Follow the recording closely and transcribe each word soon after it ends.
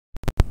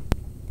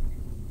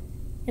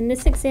In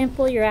this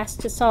example, you're asked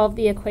to solve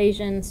the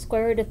equation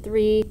square root of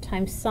 3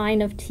 times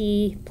sine of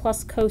t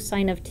plus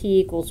cosine of t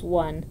equals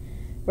 1,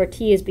 where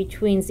t is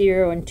between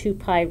 0 and 2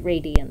 pi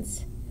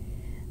radians.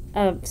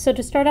 So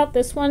to start out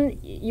this one,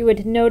 you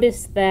would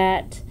notice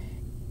that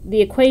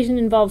the equation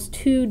involves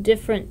two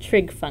different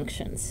trig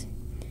functions.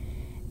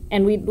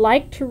 And we'd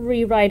like to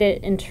rewrite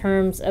it in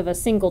terms of a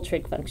single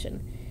trig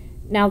function.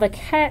 Now the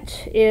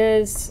catch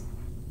is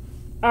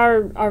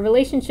our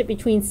relationship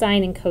between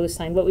sine and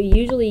cosine. What we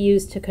usually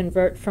use to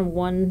convert from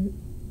one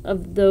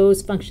of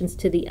those functions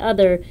to the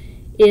other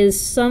is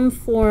some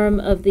form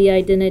of the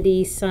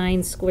identity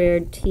sine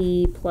squared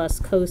t plus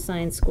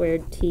cosine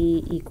squared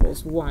t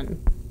equals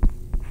 1,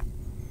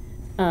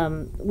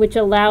 which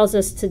allows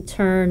us to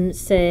turn,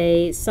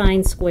 say,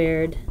 sine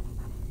squared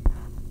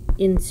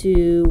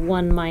into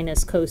 1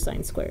 minus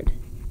cosine squared.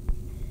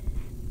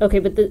 Okay,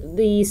 but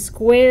the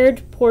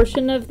squared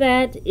portion of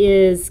that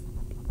is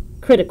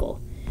critical.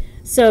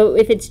 So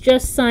if it's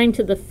just sine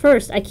to the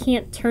first, I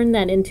can't turn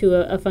that into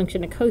a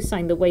function of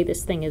cosine the way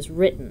this thing is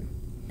written.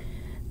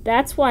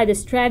 That's why the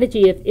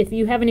strategy, if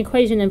you have an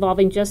equation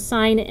involving just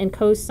sine and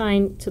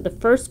cosine to the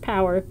first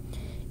power,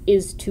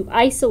 is to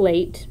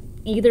isolate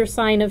either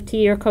sine of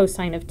t or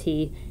cosine of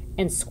t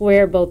and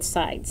square both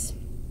sides.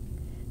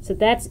 So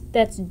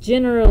that's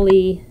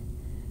generally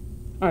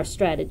our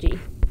strategy.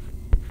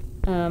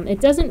 It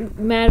doesn't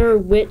matter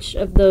which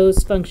of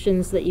those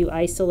functions that you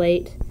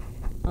isolate.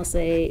 I'll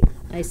say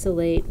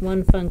isolate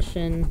one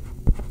function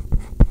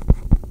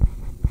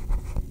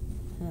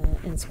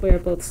and square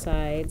both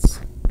sides.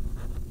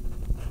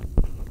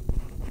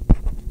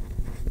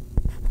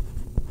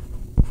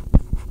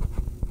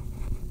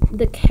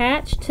 The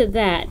catch to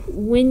that,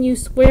 when you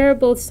square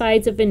both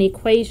sides of an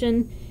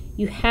equation,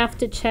 you have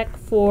to check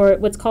for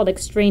what's called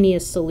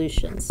extraneous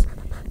solutions.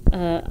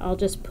 I'll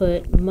just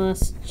put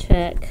must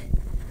check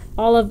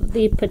all of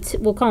the,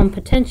 we'll call them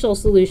potential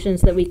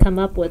solutions that we come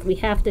up with. We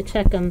have to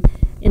check them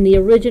in the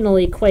original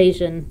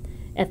equation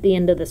at the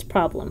end of this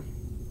problem.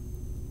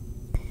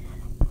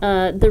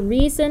 The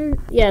reason,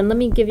 and let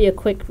me give you a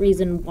quick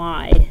reason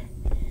why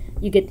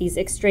you get these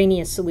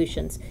extraneous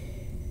solutions.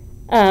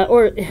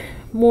 Or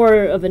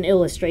more of an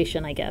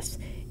illustration, I guess.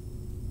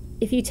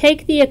 If you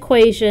take the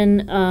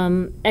equation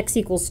x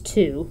equals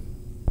 2,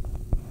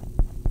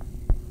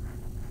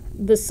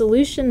 the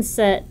solution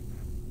set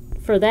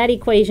for that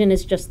equation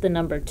is just the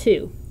number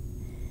 2.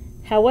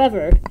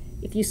 However,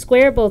 if you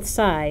square both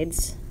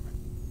sides,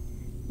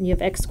 and you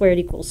have x squared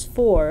equals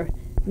 4,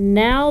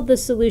 now the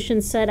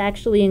solution set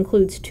actually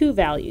includes two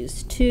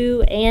values,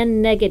 2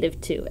 and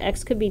negative 2.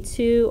 X could be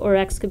 2 or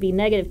x could be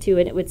negative 2,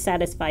 and it would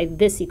satisfy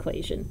this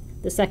equation,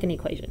 the second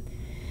equation.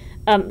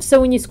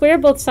 So when you square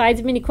both sides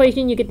of an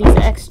equation, you get these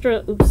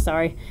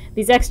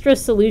extra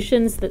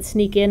solutions that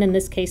sneak in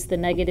this case the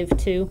negative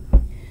 2,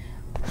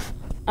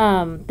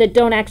 that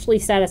don't actually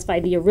satisfy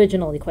the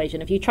original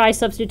equation. If you try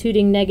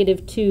substituting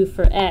negative 2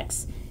 for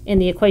x in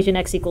the equation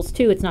x equals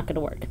 2, it's not going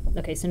to work.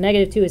 Okay, so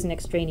negative 2 is an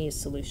extraneous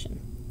solution.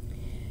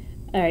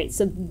 All right,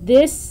 so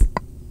this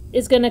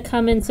is going to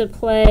come into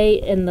play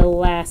in the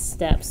last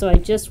step. So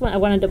I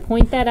wanted to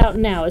point that out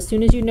now. As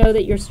soon as you know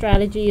that your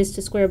strategy is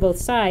to square both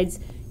sides,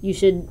 you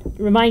should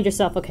remind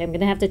yourself, okay, I'm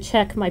going to have to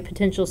check my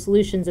potential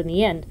solutions in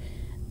the end.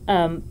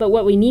 But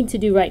what we need to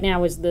do right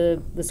now is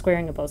the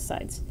squaring of both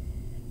sides.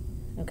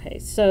 Okay,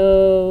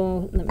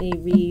 so let me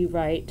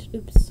rewrite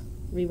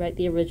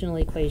the original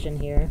equation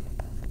here.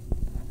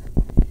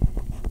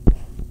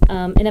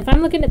 And if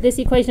I'm looking at this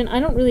equation, I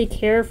don't really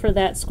care for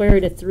that square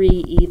root of 3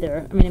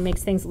 either. I mean, it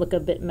makes things look a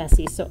bit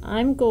messy. So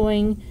I'm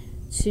going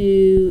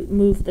to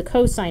move the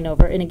cosine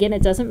over. And again,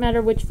 it doesn't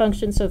matter which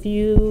function. So if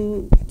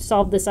you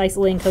solve this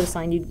isolating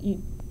cosine,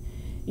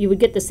 you would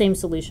get the same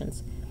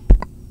solutions.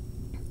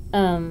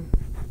 But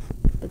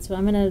so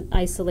I'm going to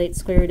isolate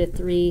square root of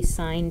 3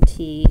 sine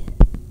t.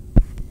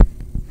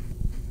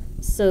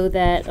 So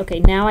that, okay,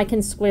 now I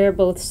can square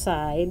both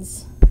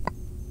sides.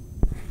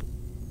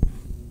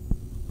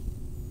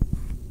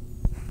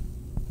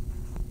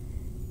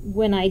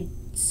 When I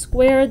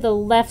square the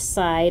left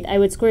side, I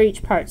would square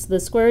each part. So the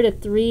square root of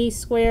 3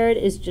 squared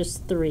is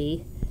just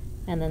 3,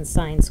 and then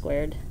sine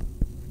squared.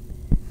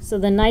 So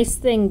the nice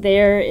thing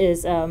there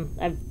is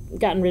I've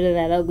gotten rid of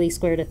that ugly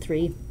square root of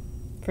 3,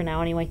 for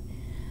now anyway.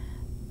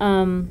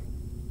 On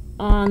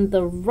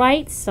the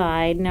right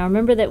side, now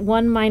remember that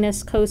 1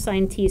 minus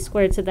cosine t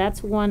squared, so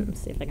that's 1,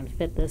 let's see if I can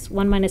fit this,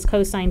 1 minus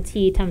cosine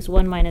t times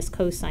 1 minus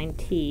cosine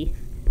t.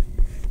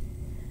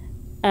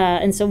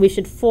 And so we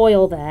should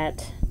FOIL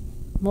that.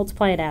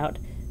 Multiply it out.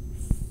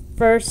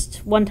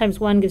 First, 1 times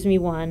 1 gives me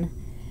 1.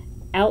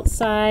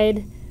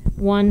 Outside,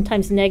 1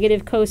 times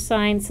negative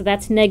cosine, so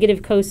that's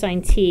negative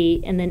cosine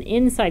t, and then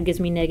inside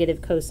gives me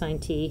negative cosine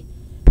t.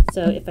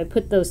 So if I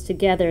put those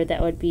together, that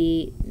would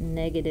be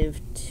negative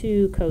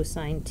 2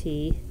 cosine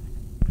t.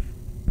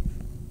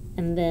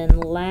 And then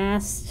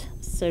last,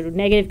 so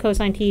negative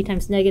cosine t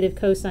times negative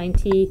cosine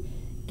t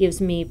gives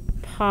me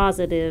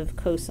positive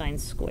cosine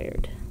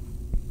squared.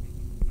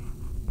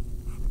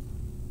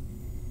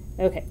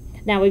 Okay,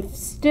 Now we've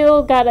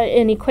still got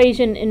an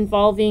equation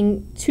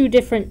involving two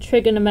different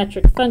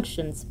trigonometric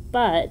functions,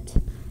 but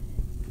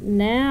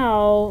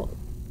now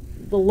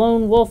the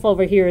lone wolf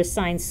over here is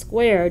sine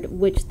squared,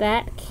 which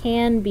that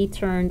can be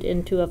turned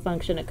into a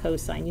function of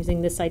cosine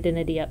using this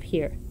identity up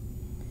here.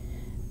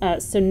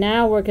 So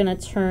now we're going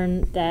to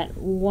turn that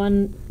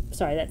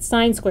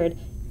sine squared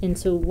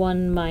into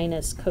 1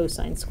 minus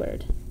cosine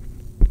squared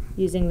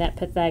using that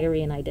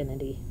Pythagorean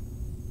identity.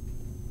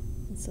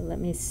 So let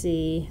me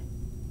see.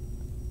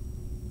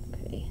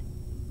 Okay.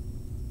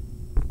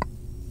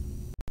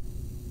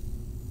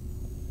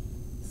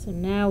 So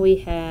now we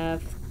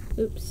have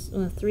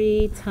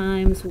 3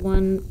 times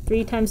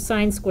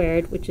sine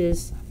squared, which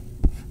is,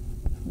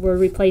 we're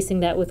replacing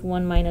that with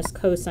 1 minus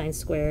cosine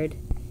squared,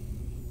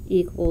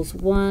 equals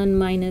 1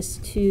 minus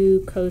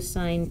 2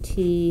 cosine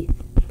t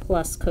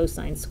plus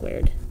cosine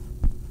squared.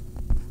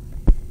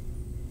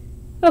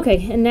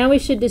 Okay, and now we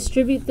should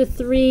distribute the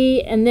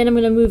 3, and then I'm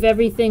going to move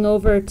everything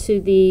over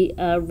to the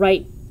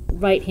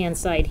right-hand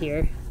side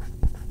here,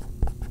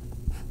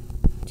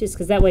 just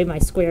because that way my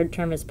squared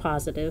term is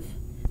positive.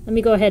 Let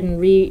me go ahead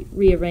and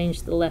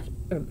rearrange the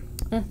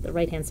the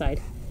right-hand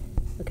side.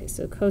 Okay,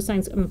 so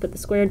cosines, I'm going to put the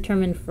squared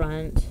term in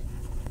front,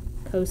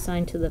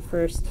 cosine to the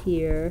first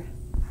here,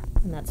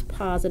 and that's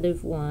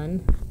positive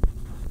 1,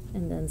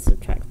 and then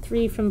subtract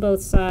 3 from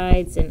both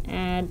sides and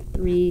add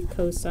 3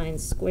 cosine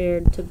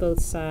squared to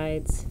both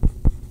sides.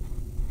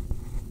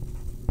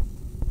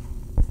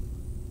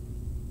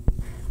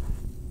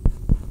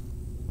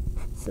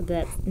 So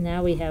that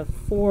now we have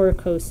 4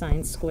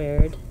 cosine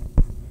squared.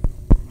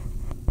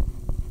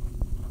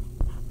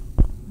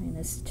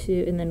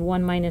 2, and then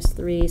 1 minus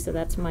 3, so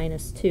that's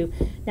minus 2.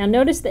 Now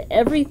notice that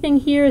everything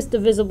here is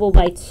divisible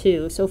by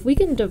 2, so if we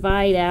can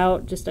divide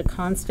out just a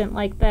constant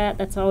like that,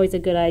 that's always a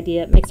good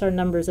idea. It makes our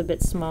numbers a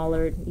bit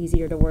smaller,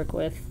 easier to work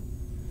with.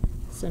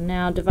 So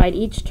now divide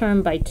each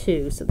term by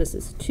 2, so this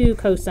is 2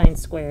 cosine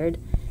squared,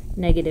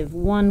 negative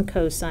 1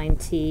 cosine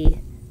t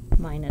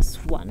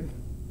minus 1.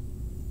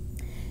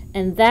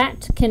 And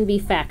that can be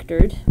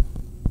factored.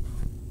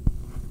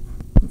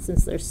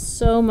 Since there's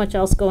so much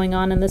else going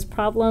on in this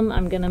problem,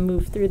 I'm going to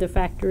move through the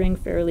factoring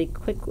fairly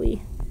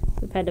quickly.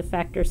 We've had to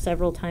factor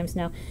several times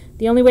now.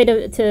 The only way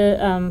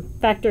to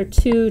factor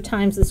 2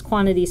 times this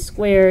quantity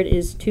squared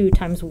is 2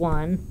 times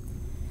 1.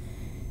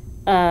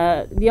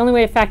 The only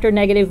way to factor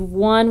negative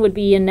 1 would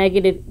be a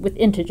negative, with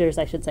integers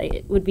I should say,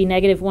 it would be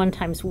negative 1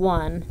 times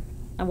 1.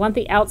 I want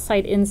the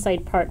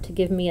outside-inside part to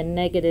give me a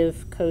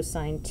negative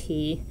cosine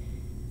t.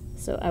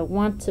 So I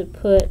want to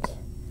put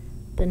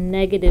the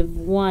negative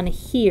 1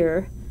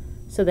 here,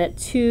 so that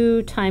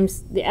 2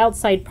 times the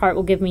outside part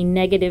will give me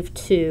negative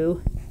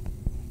 2,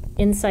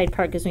 inside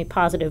part gives me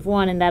positive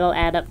 1, and that'll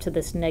add up to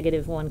this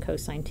negative 1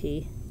 cosine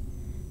t.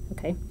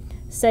 Okay,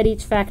 set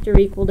each factor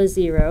equal to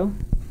 0.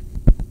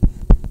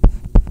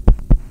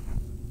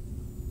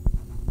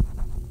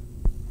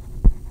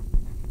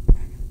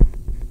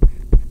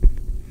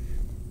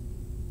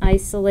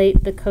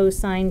 Isolate the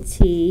cosine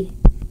t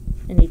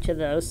in each of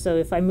those. So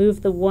if I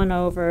move the 1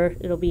 over,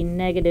 it'll be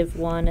negative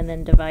 1, and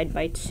then divide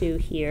by 2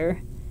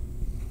 here.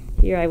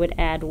 Here I would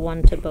add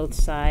 1 to both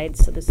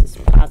sides, so this is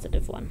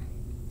positive 1.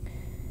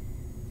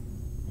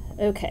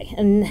 Okay,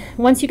 and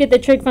once you get the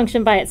trig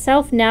function by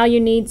itself, now you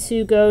need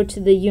to go to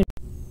the unit.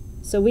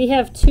 So we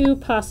have 2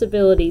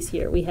 possibilities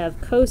here. We have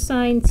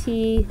cosine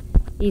t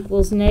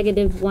equals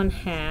negative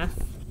 1/2,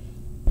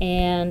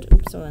 and,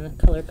 oops, I'm going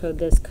to color code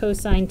this,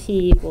 cosine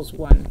t equals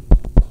 1.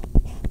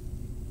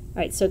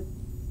 Alright, so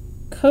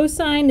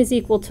cosine is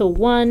equal to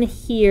 1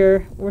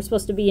 here. We're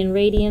supposed to be in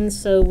radians,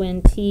 so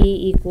when t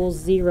equals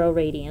 0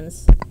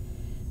 radians.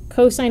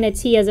 Cosine of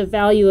t has a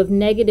value of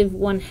negative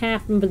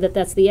 1/2. Remember that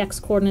that's the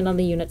x-coordinate on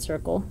the unit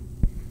circle.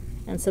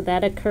 And so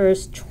that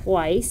occurs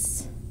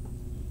twice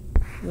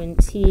when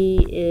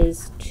t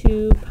is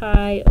 2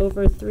 pi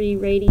over 3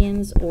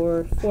 radians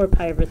or 4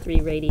 pi over 3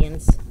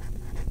 radians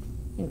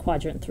in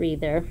quadrant 3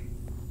 there.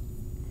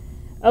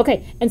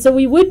 Okay, and so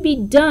we would be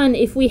done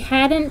if we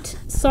hadn't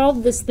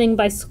solved this thing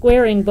by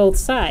squaring both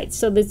sides.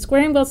 So the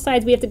squaring both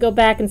sides, we have to go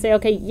back and say,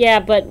 okay, yeah,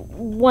 but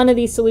one of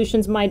these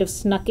solutions might have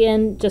snuck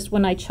in just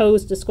when I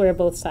chose to square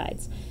both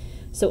sides.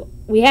 So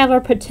we have our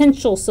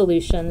potential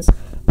solutions.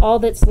 All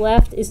that's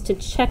left is to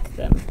check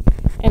them.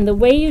 And the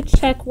way you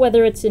check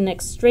whether it's an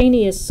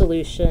extraneous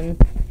solution,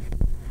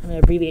 I'm going to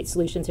abbreviate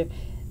solutions here,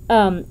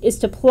 is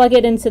to plug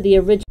it into the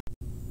original.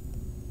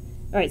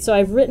 Alright, so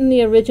I've written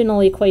the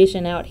original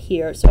equation out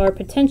here. So our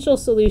potential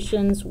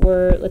solutions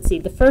were, let's see,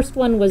 the first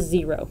one was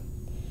 0.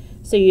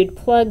 So you'd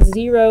plug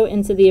 0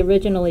 into the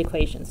original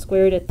equation.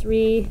 Square root of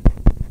 3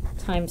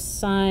 times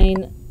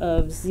sine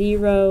of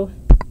 0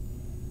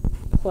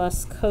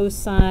 plus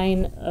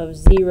cosine of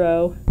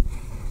 0.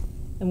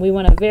 And we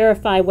want to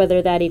verify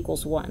whether that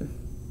equals 1.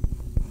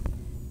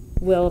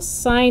 Well,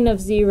 sine of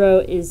 0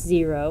 is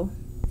 0.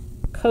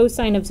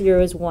 Cosine of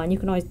 0 is 1. You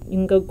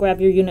can go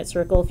grab your unit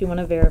circle if you want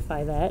to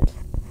verify that.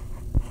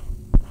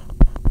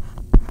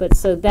 But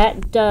so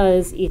that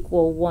does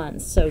equal 1.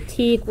 So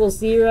t equals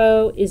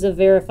 0 is a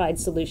verified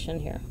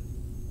solution here.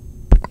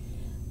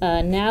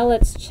 Now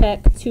let's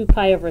check 2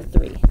 pi over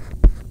 3.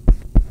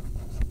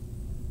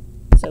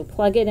 So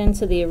plug it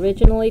into the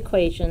original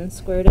equation,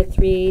 square root of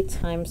 3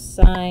 times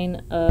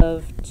sine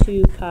of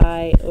 2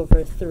 pi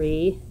over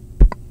 3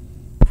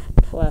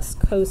 plus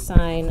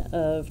cosine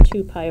of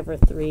 2 pi over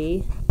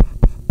 3.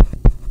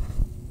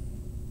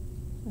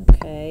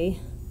 Okay,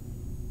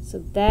 so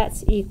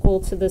that's equal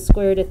to the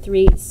square root of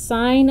 3.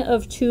 Sine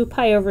of 2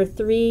 pi over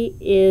 3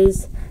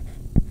 is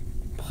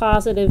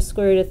positive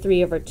square root of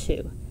 3 over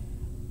 2.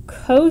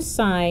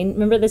 Cosine,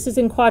 remember this is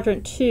in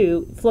quadrant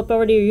 2, flip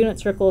over to your unit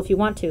circle if you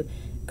want to.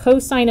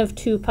 Cosine of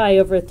 2 pi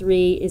over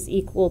 3 is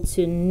equal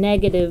to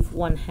negative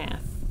 1/2.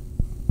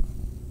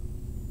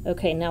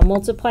 Okay, now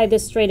multiply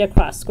this straight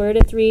across. Square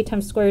root of 3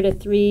 times square root of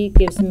 3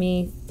 gives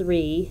me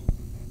 3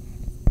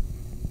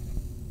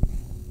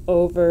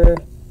 over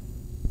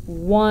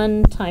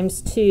 1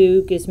 times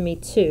 2 gives me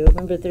 2.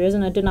 Remember, there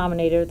isn't a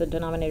denominator. The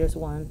denominator is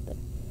 1.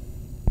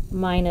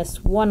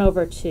 Minus 1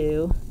 over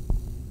 2.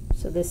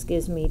 So this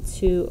gives me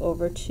 2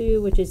 over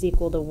 2, which is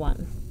equal to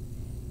 1.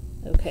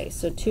 Okay,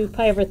 so 2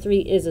 pi over 3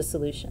 is a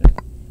solution.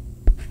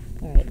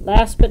 All right,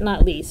 last but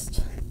not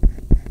least,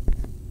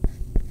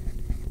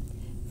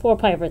 4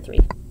 pi over 3.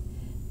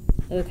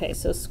 Okay,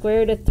 so square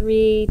root of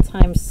 3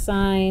 times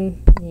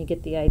sine, and you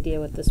get the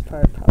idea with this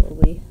part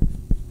probably.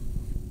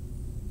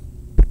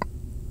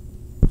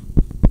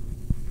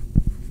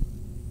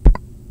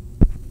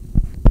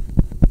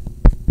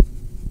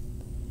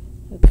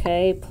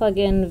 Okay, plug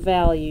in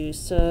values.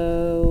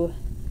 So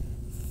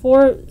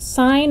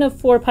sine of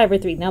 4 pi over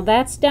 3. Now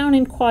that's down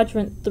in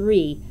quadrant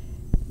 3.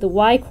 The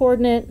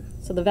y-coordinate,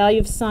 so the value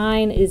of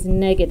sine is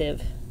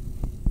negative.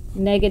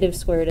 Negative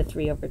square root of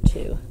 3 over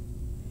 2.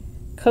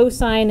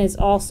 Cosine is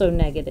also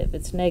negative.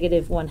 It's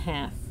negative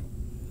 1/2.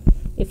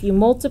 If you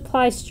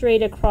multiply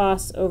straight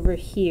across over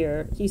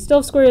here, you still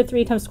have square root of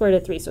 3 times square root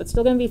of 3. So it's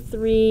still going to be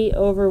 3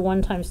 over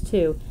 1 times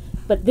 2.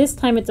 But this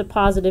time it's a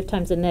positive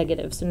times a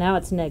negative. So now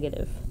it's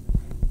negative.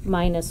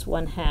 Minus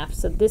 1/2.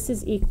 So this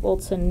is equal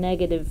to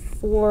negative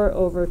 4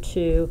 over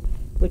 2,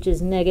 which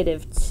is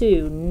negative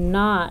 2,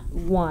 not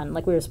 1,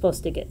 like we were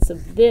supposed to get. So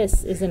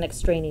this is an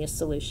extraneous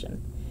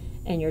solution.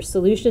 And your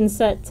solution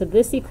set to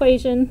this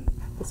equation,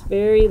 this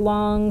very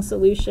long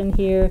solution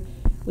here,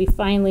 we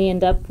finally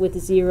end up with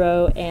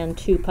 0 and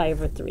 2 pi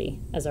over 3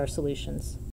 as our solutions.